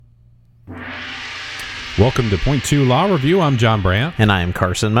Welcome to Point 2 Law Review. I'm John Brandt. And I am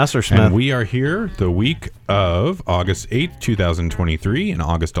Carson Messersmith. And we are here the week of August 8th, 2023 and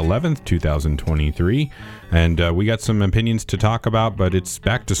August 11th, 2023. And we got some opinions to talk about, but it's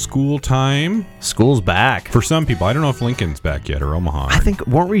back to school time. School's back. For some people. I don't know if Lincoln's back yet or Omaha. I think,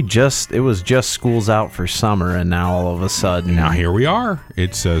 it was just school's out for summer, and now all of a sudden. Now here we are.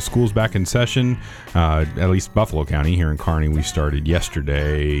 It's school's back in session. At least Buffalo County. Here in Kearney, we started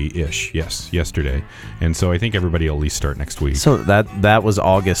yesterday-ish. Yes, yesterday. And so I think everybody will at least start next week. So that was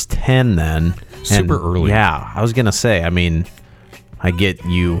August 10 then. Super early. Yeah, I was going to say, I get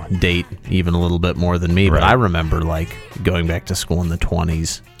you date even a little bit more than me, Right. but I remember going back to school in the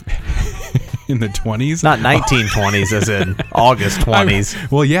 20s. In the 20s? Not 1920s, as in August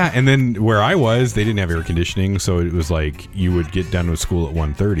 20s. Well, yeah, and then where I was, they didn't have air conditioning, so it was like you would get done with school at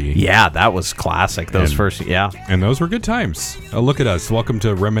 1:30. Yeah, that was classic. And those were good times. Look at us. Welcome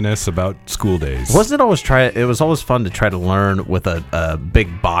to reminisce about school days. It was always fun to try to learn with a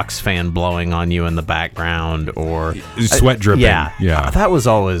big box fan blowing on you in the background or sweat dripping. Yeah.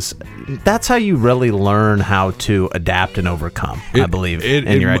 That's how you really learn how to adapt and overcome, I believe,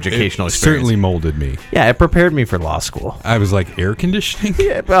 in your educational experience. Certainly molded me. Yeah, it prepared me for law school. I was like, air conditioning?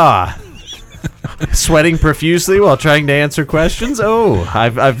 Yeah, sweating profusely while trying to answer questions. Oh,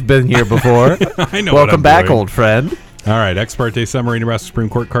 I've been here before. I know. Welcome back, old friend. All right, ex parte summary, Nebraska Supreme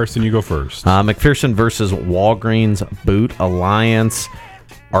Court. Carson, you go first. McPherson versus Walgreens Boot Alliance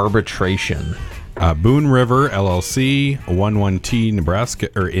arbitration. Boone River LLC, 11T Nebraska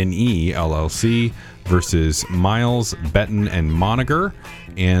or NE LLC versus Miles, Benton, and Moniger,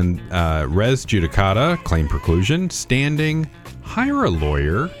 and res judicata, claim preclusion, standing, hire a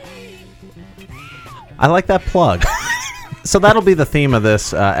lawyer. I like that plug. So that'll be the theme of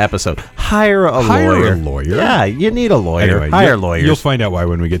this episode. Hire a lawyer. Yeah, you need a lawyer. Anyway, hire lawyers. You'll find out why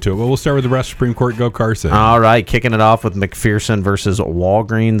when we get to it. But we'll start with the Nebraska Supreme Court. Go, Carson. All right, kicking it off with McPherson versus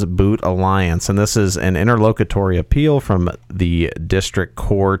Walgreens Boot Alliance. And this is an interlocutory appeal from the District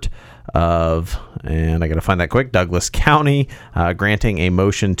Court of, and I got to find that quick, Douglas County, granting a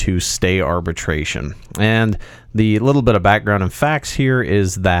motion to stay arbitration. And the little bit of background and facts here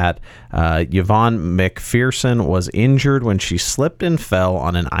is that Yvonne McPherson was injured when she slipped and fell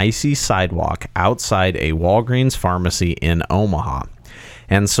on an icy sidewalk outside a Walgreens pharmacy in Omaha.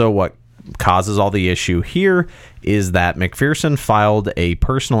 And so what causes all the issue here is that McPherson filed a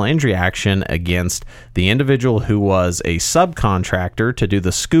personal injury action against the individual who was a subcontractor to do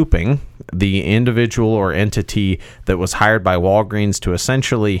the scooping, the individual or entity that was hired by Walgreens to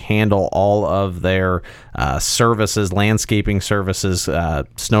essentially handle all of their services, landscaping services,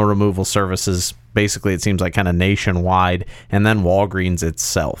 snow removal services. Basically, it seems like kind of nationwide, and then Walgreens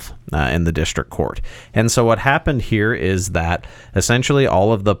itself in the district court. And so what happened here is that essentially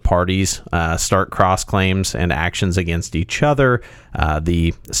all of the parties start cross claims and actions against each other.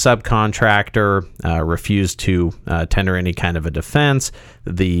 The subcontractor refused to tender any kind of a defense.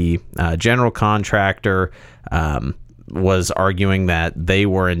 The general contractor was arguing that they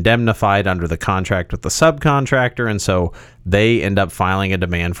were indemnified under the contract with the subcontractor, and so they end up filing a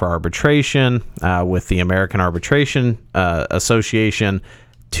demand for arbitration with the American Arbitration Association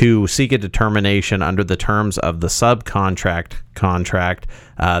to seek a determination under the terms of the subcontract contract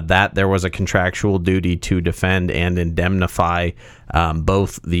that there was a contractual duty to defend and indemnify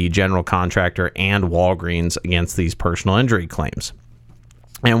both the general contractor and Walgreens against these personal injury claims.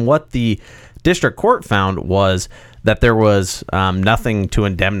 And what the district court found was that there was nothing to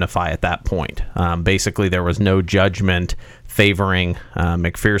indemnify at that point. Basically, there was no judgment favoring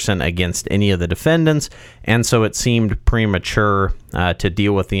McPherson against any of the defendants, and so it seemed premature to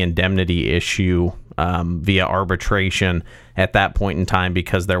deal with the indemnity issue via arbitration at that point in time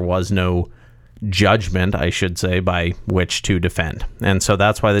because there was no judgment, I should say, by which to defend. And so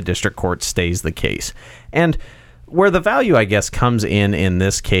that's why the district court stays the case. And where the value, I guess, comes in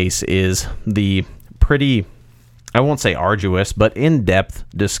this case is the pretty, I won't say arduous, but in-depth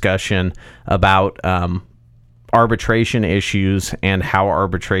discussion about arbitration issues and how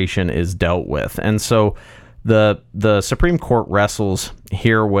arbitration is dealt with. And so the Supreme Court wrestles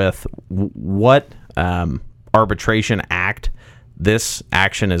here with what arbitration act this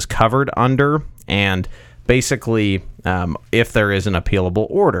action is covered under, and basically if there is an appealable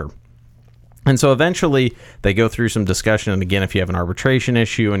order. And so eventually they go through some discussion. And again, if you have an arbitration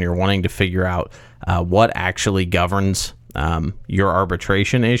issue and you're wanting to figure out what actually governs your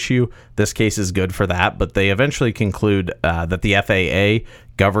arbitration issue, this case is good for that. But they eventually conclude that the FAA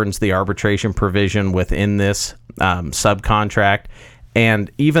governs the arbitration provision within this subcontract.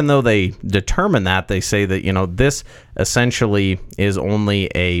 And even though they determine that, they say that, this essentially is only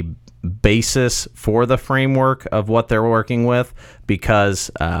a basis for the framework of what they're working with,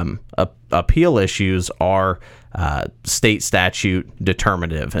 because appeal issues are state statute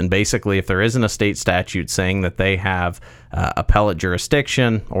determinative. And basically, if there isn't a state statute saying that they have appellate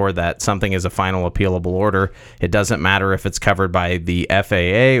jurisdiction or that something is a final appealable order, it doesn't matter if it's covered by the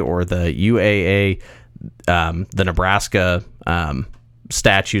FAA or the UAA. The Nebraska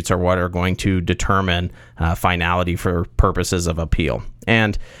statutes are what are going to determine finality for purposes of appeal.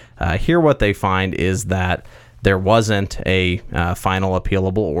 And here what they find is that there wasn't a final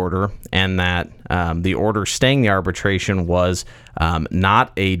appealable order, and that the order staying the arbitration was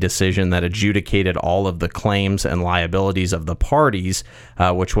not a decision that adjudicated all of the claims and liabilities of the parties,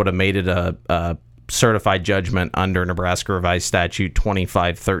 which would have made it a certified judgment under Nebraska Revised Statute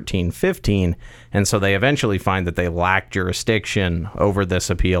 2513-15. And so they eventually find that they lack jurisdiction over this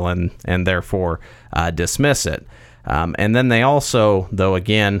appeal and therefore dismiss it. And then they also, though,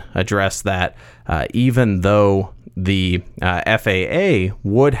 again, address that even though the FAA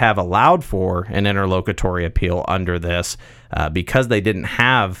would have allowed for an interlocutory appeal under this, because they didn't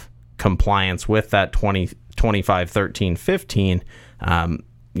have compliance with that 2513-15,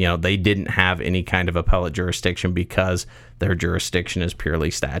 they didn't have any kind of appellate jurisdiction because their jurisdiction is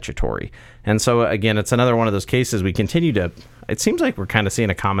purely statutory. And so, again, it's another one of those cases we continue to, it seems like we're kind of seeing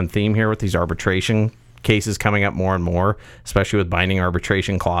a common theme here with these arbitration cases coming up more and more, especially with binding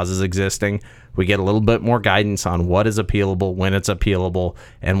arbitration clauses existing. We get a little bit more guidance on what is appealable, when it's appealable,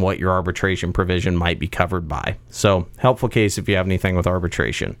 and what your arbitration provision might be covered by. So, helpful case if you have anything with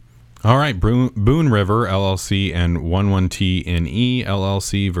arbitration. All right, Boone River LLC and 11T&E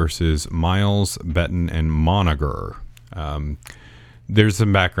LLC versus Miles, Betton, and Moniger. There's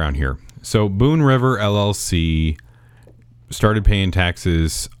some background here. So Boone River LLC started paying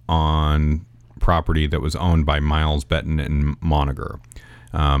taxes on property that was owned by Miles, Betton, and Moniger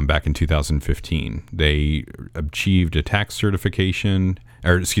back in 2015. They achieved a tax certificate,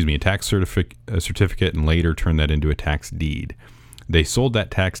 and later turned that into a tax deed. They sold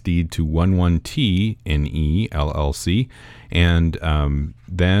that tax deed to 11T&E LLC, and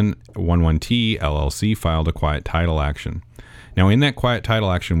then 11T LLC filed a quiet title action. Now, in that quiet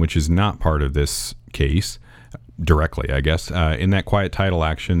title action, which is not part of this case directly, I guess, in that quiet title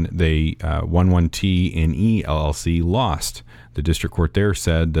action, 11T&E LLC lost. The district court there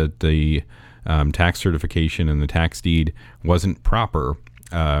said that the tax certification and the tax deed wasn't proper.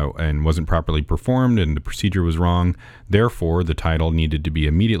 And wasn't properly performed, and the procedure was wrong. Therefore, the title needed to be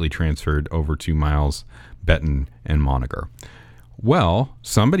immediately transferred over to Miles, Betton, and Moniger. Well,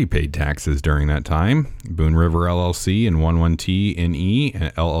 somebody paid taxes during that time. Boone River LLC and 11T&E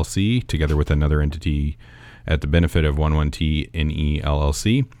LLC, together with another entity at the benefit of 11T&E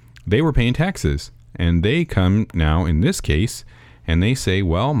LLC, they were paying taxes. And they come now in this case and they say,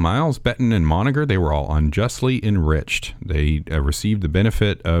 well, Miles, Betton, and Moniger, they were all unjustly enriched. They received the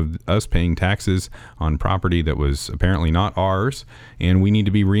benefit of us paying taxes on property that was apparently not ours, and we need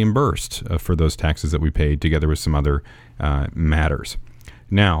to be reimbursed for those taxes that we paid, together with some other matters.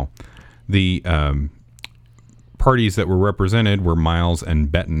 Now, the parties that were represented were Miles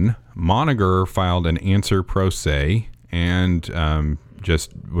and Betton. Moniger filed an answer pro se and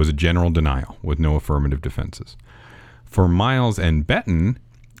just was a general denial with no affirmative defenses. For Miles and Betton,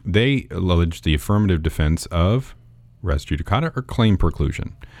 they alleged the affirmative defense of res judicata or claim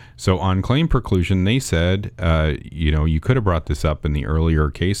preclusion. So on claim preclusion, they said, you could have brought this up in the earlier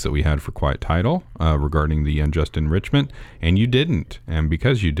case that we had for quiet title regarding the unjust enrichment, and you didn't. And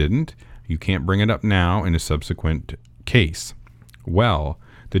because you didn't, you can't bring it up now in a subsequent case. Well,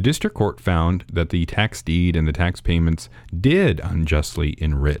 the district court found that the tax deed and the tax payments did unjustly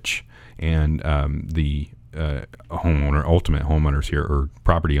enrich, and the ultimate homeowners here, or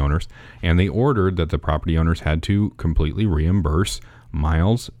property owners, and they ordered that the property owners had to completely reimburse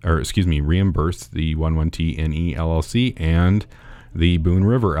reimburse the 11T&E LLC and the Boone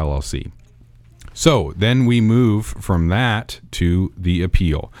River LLC. So then we move from that to the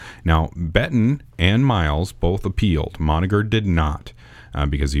appeal. Now, Betton and Miles both appealed. Moniger did not.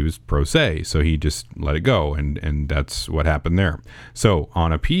 Because he was pro se, so he just let it go, and that's what happened there. So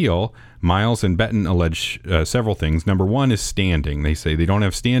on appeal, Miles and Betton allege several things. Number one is standing. They say they don't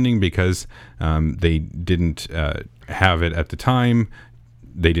have standing because they didn't have it at the time.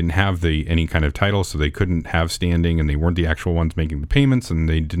 They didn't have any kind of title, so they couldn't have standing, and they weren't the actual ones making the payments, and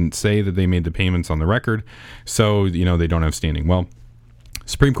they didn't say that they made the payments on the record, so they don't have standing. Well,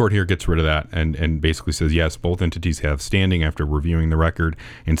 Supreme Court here gets rid of that and basically says, yes, both entities have standing after reviewing the record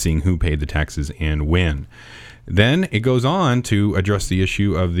and seeing who paid the taxes and when. Then it goes on to address the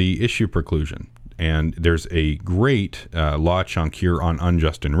issue of the issue preclusion. And there's a great law chunk here on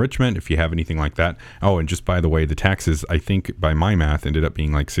unjust enrichment, if you have anything like that. Oh, and just by the way, the taxes, I think by my math, ended up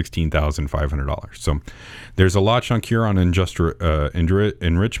being like $16,500. So there's a law chunk here on unjust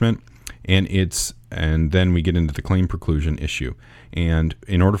enrichment, and then we get into the claim preclusion issue. And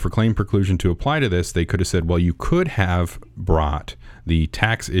in order for claim preclusion to apply to this, they could have said, well, you could have brought the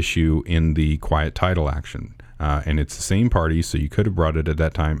tax issue in the quiet title action. And it's the same party, so you could have brought it at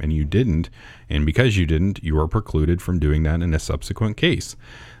that time, and you didn't. And because you didn't, you are precluded from doing that in a subsequent case.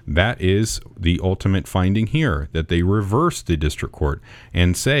 That is the ultimate finding here, that they reverse the district court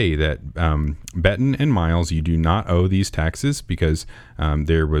and say that Betton and Miles, you do not owe these taxes because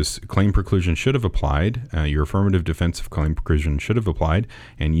there was claim preclusion should have applied. Your affirmative defense of claim preclusion should have applied,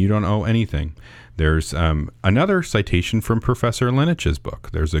 and you don't owe anything. There's another citation from Professor Lenich's book.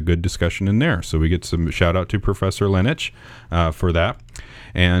 There's a good discussion in there. So we get some shout out to Professor Lenich for that.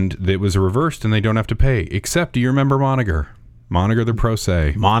 And it was reversed and they don't have to pay. Except, do you remember Moniger? Moniger the pro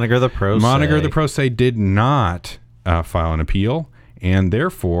se. Moniger the pro se did not file an appeal. And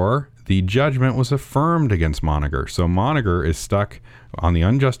therefore, the judgment was affirmed against Moniger. So Moniger is stuck on the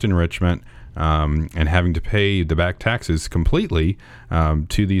unjust enrichment and having to pay the back taxes completely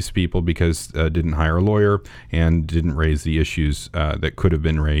to these people because didn't hire a lawyer and didn't raise the issues that could have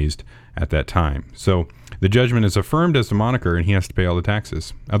been raised at that time. So the judgment is affirmed as to Moniker, and he has to pay all the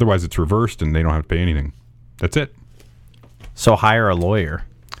taxes. Otherwise, it's reversed, and they don't have to pay anything. That's it. So hire a lawyer.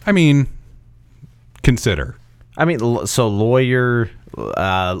 I mean, consider. I mean, so lawyer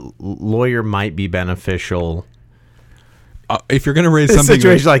might be beneficial. If you're going to raise something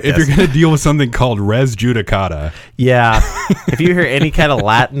like if this. You're going to deal with something called res judicata. Yeah. If you hear any kind of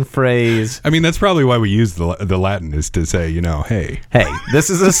Latin phrase. I mean, that's probably why we use the Latin, is to say, hey, this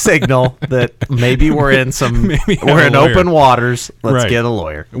is a signal that maybe we're in open waters. Let's get a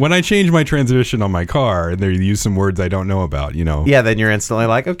lawyer. When I change my transmission on my car and they use some words I don't know about, Yeah, then you're instantly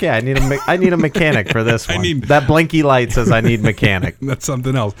like, okay, I need a mechanic for this one. That blinky light says I need mechanic. That's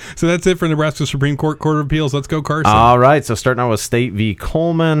something else. So that's it for Nebraska Supreme Court of Appeals. Let's go, Carson. All right, so starting out with State v.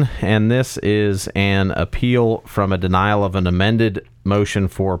 Coleman, and this is an appeal from a denial of an amended motion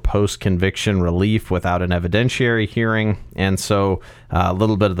for post-conviction relief without an evidentiary hearing. And so a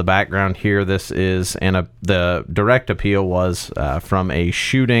little bit of the background here. This is the direct appeal was from a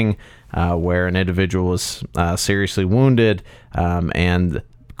shooting where an individual was seriously wounded, and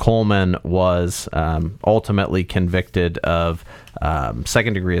Coleman was ultimately convicted of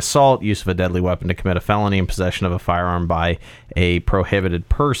second-degree assault, use of a deadly weapon to commit a felony, and possession of a firearm by a prohibited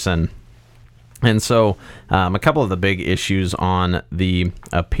person. And so a couple of the big issues on the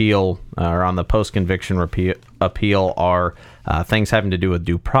appeal, or on the post-conviction appeal, are things having to do with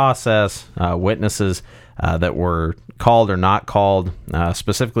due process, witnesses that were called or not called,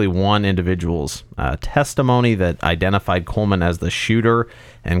 specifically one individual's testimony that identified Coleman as the shooter,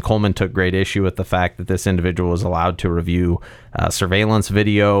 and Coleman took great issue with the fact that this individual was allowed to review surveillance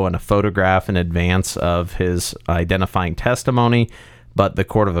video and a photograph in advance of his identifying testimony. But the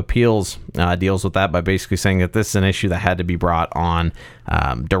Court of Appeals deals with that by basically saying that this is an issue that had to be brought on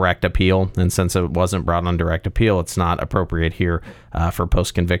direct appeal. And since it wasn't brought on direct appeal, it's not appropriate here for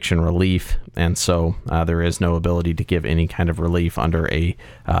post-conviction relief. And so there is no ability to give any kind of relief under a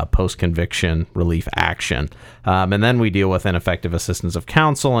post-conviction relief action. And then we deal with ineffective assistance of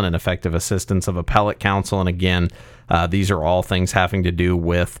counsel and ineffective assistance of appellate counsel. And again, these are all things having to do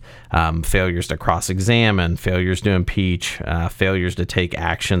with failures to cross-examine, failures to impeach, failures to take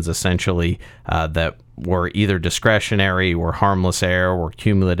actions essentially that were either discretionary or harmless error or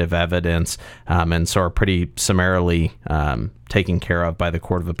cumulative evidence, and so are pretty summarily taken care of by the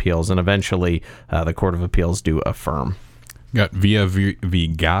Court of Appeals. And eventually, the Court of Appeals do affirm. Got Villa v.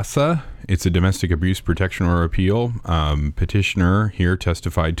 Gassa. It's a domestic abuse protection order appeal. Petitioner here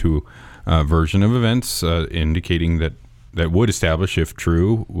testified to a version of events indicating that would establish, if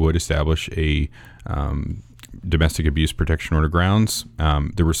true, would establish a domestic abuse protection order grounds.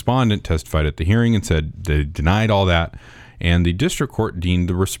 The respondent testified at the hearing and said they denied all that, and the district court deemed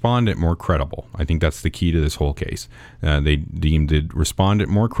the respondent more credible. I think that's the key to this whole case. They deemed the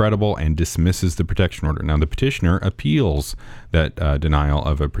respondent more credible and dismisses the protection order. Now, the petitioner appeals that denial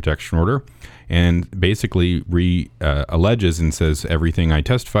of a protection order and basically alleges and says everything I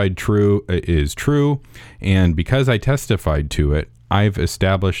testified is true, and because I testified to it, I've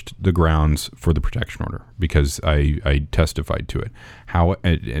established the grounds for the protection order because I testified to it. How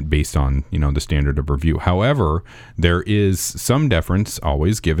based on the standard of review. However, there is some deference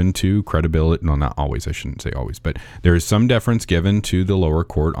always given to credibility. No, not always. I shouldn't say always, but there is some deference given to the lower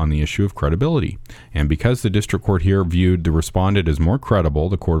court on the issue of credibility. And because the district court here viewed the respondent as more credible,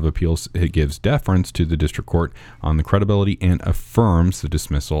 the Court of Appeals gives deference to the district court on the credibility and affirms the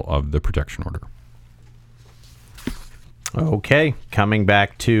dismissal of the protection order. Okay, coming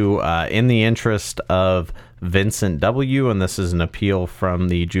back to in the interest of Vincent W., and this is an appeal from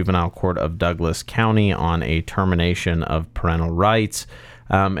the Juvenile Court of Douglas County on a termination of parental rights.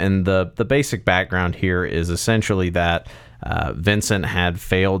 And the basic background here is essentially that Vincent had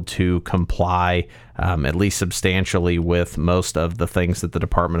failed to comply, at least substantially, with most of the things that the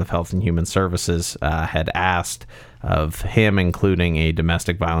Department of Health and Human Services had asked of him, including a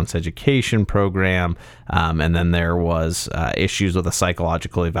domestic violence education program. And then there was issues with a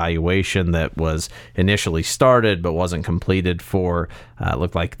psychological evaluation that was initially started but wasn't completed for,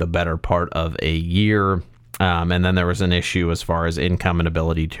 looked like the better part of a year. And then there was an issue as far as income and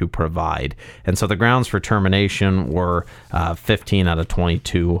ability to provide. And so the grounds for termination were 15 out of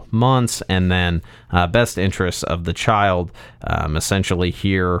 22 months. And then best interests of the child, essentially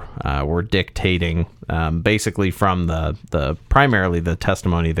here we're dictating basically from the primarily the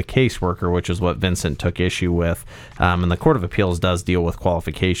testimony of the caseworker, which is what Vincent took issue with. And the Court of Appeals does deal with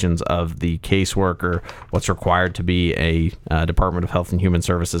qualifications of the caseworker, what's required to be a Department of Health and Human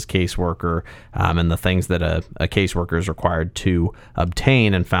Services caseworker, and the things that a caseworker is required to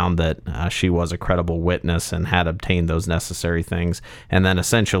obtain, and found that she was a credible witness and had obtained those necessary things, and then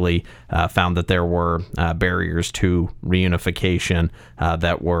essentially found that there were barriers to reunification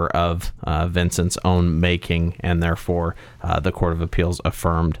that were of Vincent's own making, and therefore the Court of Appeals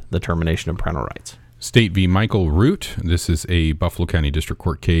affirmed the termination of parental rights. State v. Michael Root. This is a Buffalo County District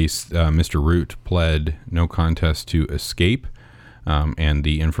Court case. Mr. Root pled no contest to escape. And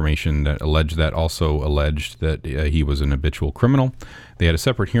the information that alleged that also alleged that he was an habitual criminal. They had a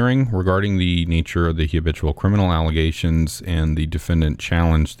separate hearing regarding the nature of the habitual criminal allegations, and the defendant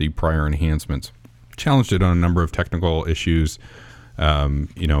challenged the prior enhancements. Challenged it on a number of technical issues,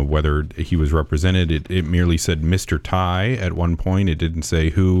 whether he was represented. It merely said Mr. Ty at one point. It didn't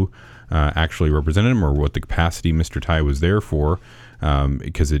say who actually represented him or what the capacity Mr. Ty was there for.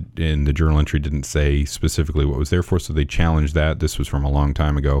 Because it in the journal entry didn't say specifically what was there for, so they challenged that. This was from a long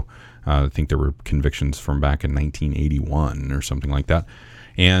time ago. I think there were convictions from back in 1981 or something like that.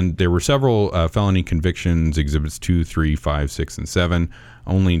 And there were several felony convictions, Exhibits 2, 3, 5, 6, and 7.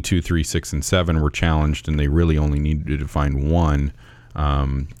 Only 2, 3, 6, and 7 were challenged, and they really only needed to find one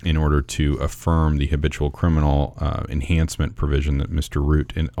in order to affirm the habitual criminal enhancement provision that Mr.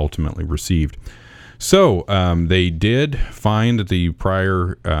 Root ultimately received. So they did find that the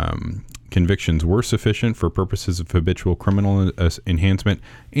prior convictions were sufficient for purposes of habitual criminal enhancement,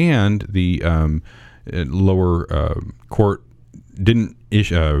 and the lower court didn't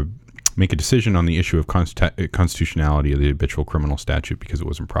make a decision on the issue of constitutionality of the habitual criminal statute because it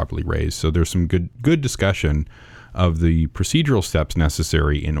wasn't properly raised. So there's some good discussion of the procedural steps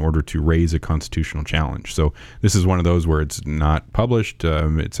necessary in order to raise a constitutional challenge. So this is one of those where it's not published.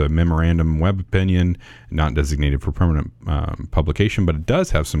 It's a memorandum web opinion, not designated for permanent publication, but it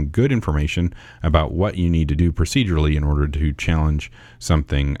does have some good information about what you need to do procedurally in order to challenge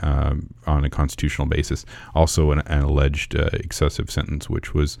something on a constitutional basis. Also an alleged excessive sentence,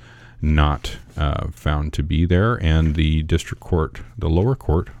 which was not found to be there, and the district court, the lower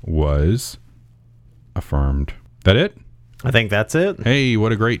court, was affirmed. That it? I think that's it. Hey,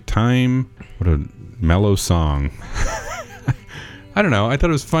 what a great time. What a mellow song. I don't know. I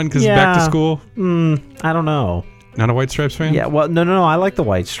thought it was fun because it's back to school. I don't know. Not a White Stripes fan? Yeah, well, no. I like the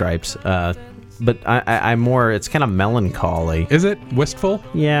White Stripes. But I'm more, it's kind of melancholy. Is it? Wistful?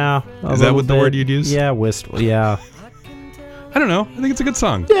 Yeah. Is that what the word you'd use? Yeah, wistful. Yeah. I don't know. I think it's a good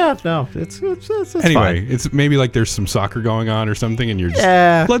song. Yeah, no, it's anyway, fine. It's maybe like there's some soccer going on or something, and you're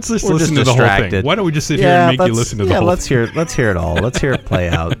just let's just we're listen just to the whole distracted. thing. Why don't we just sit here and make you listen to the whole thing? Let's hear it all. Let's hear it play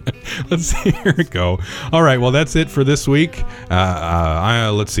out. Let's hear it go. All right, well, that's it for this week.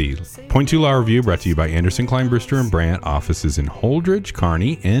 Let's see. Point 2 Law Review brought to you by Anderson, Klein, Brewster, and Brandt. Offices in Holdridge,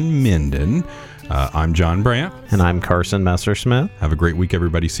 Kearney, and Minden. I'm John Brandt. And I'm Carson Messersmith. Have a great week,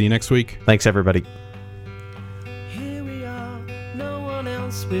 everybody. See you next week. Thanks, everybody.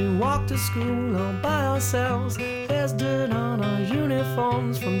 We walk to school all by ourselves. There's dirt on our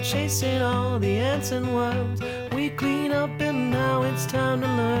uniforms from chasing all the ants and worms. We clean up and now it's time to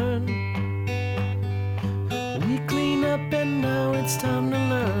learn. We clean up and now it's time to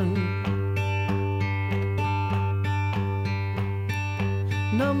learn.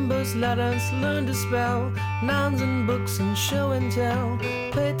 numbers, letters, learn to spell, nouns and books and show and tell.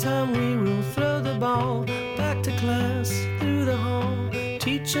 Playtime we will throw the ball, back to class, through the hall.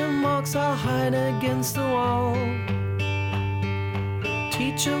 Teacher marks I'll hide against the wall.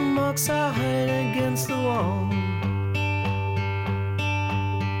 Teacher marks I'll hide against the wall.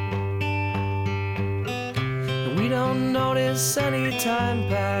 We don't notice any time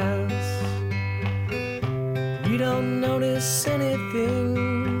pass. We don't notice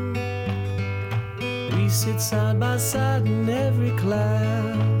anything. We sit side by side in every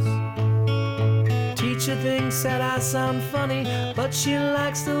class. Teacher thinks that I sound funny, but she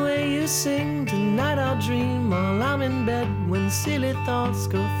likes the way you sing. Tonight I'll dream while I'm in bed, when silly thoughts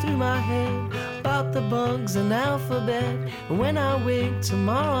go through my head about the bugs and alphabet. And when I wake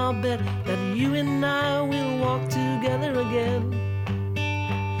tomorrow I'll bet that you and I will walk together again.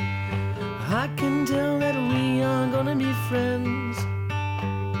 I can tell that